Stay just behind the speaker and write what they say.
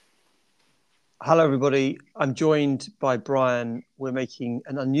Hello, everybody. I'm joined by Brian. We're making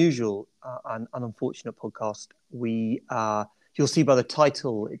an unusual and unfortunate podcast. You'll see by the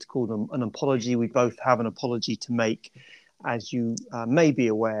title, it's called an apology. We both have an apology to make. As you may be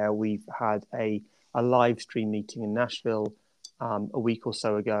aware, we've had a live stream meeting in Nashville a week or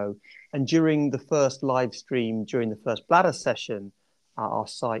so ago. And during the first live stream, during the first bladder session, our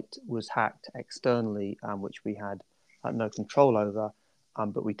site was hacked externally, which we had no control over.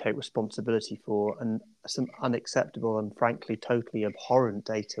 But we take responsibility for, and some unacceptable and frankly totally abhorrent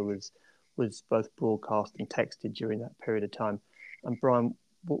data was both broadcast and texted during that period of time. And Brian,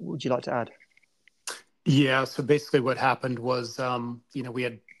 what would you like to add? Yeah, so basically what happened was, we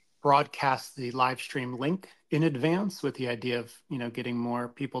had broadcast the live stream link in advance with the idea of, getting more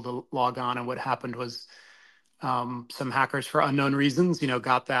people to log on. And what happened was some hackers, for unknown reasons,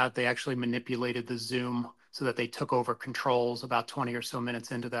 got that. They actually manipulated the Zoom so that they took over controls about 20 or so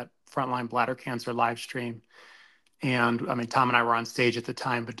minutes into that frontline bladder cancer live stream. And I mean, Tom and I were on stage at the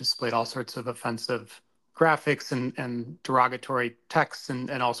time, but displayed all sorts of offensive graphics and derogatory texts and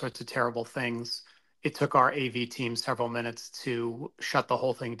all sorts of terrible things. It took our AV team several minutes to shut the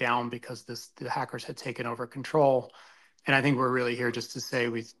whole thing down because the hackers had taken over control. And I think we're really here just to say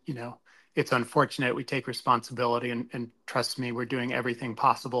it's unfortunate. We take responsibility and trust me, we're doing everything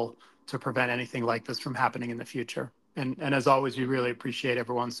possible to prevent anything like this from happening in the future. And as always, we really appreciate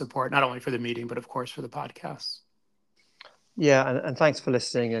everyone's support, not only for the meeting, but of course for the podcast. Yeah, and thanks for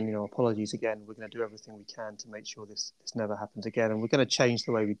listening. And apologies again. We're going to do everything we can to make sure this never happens again. And we're going to change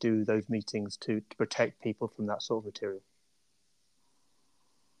the way we do those meetings to protect people from that sort of material.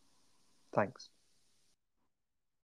 Thanks.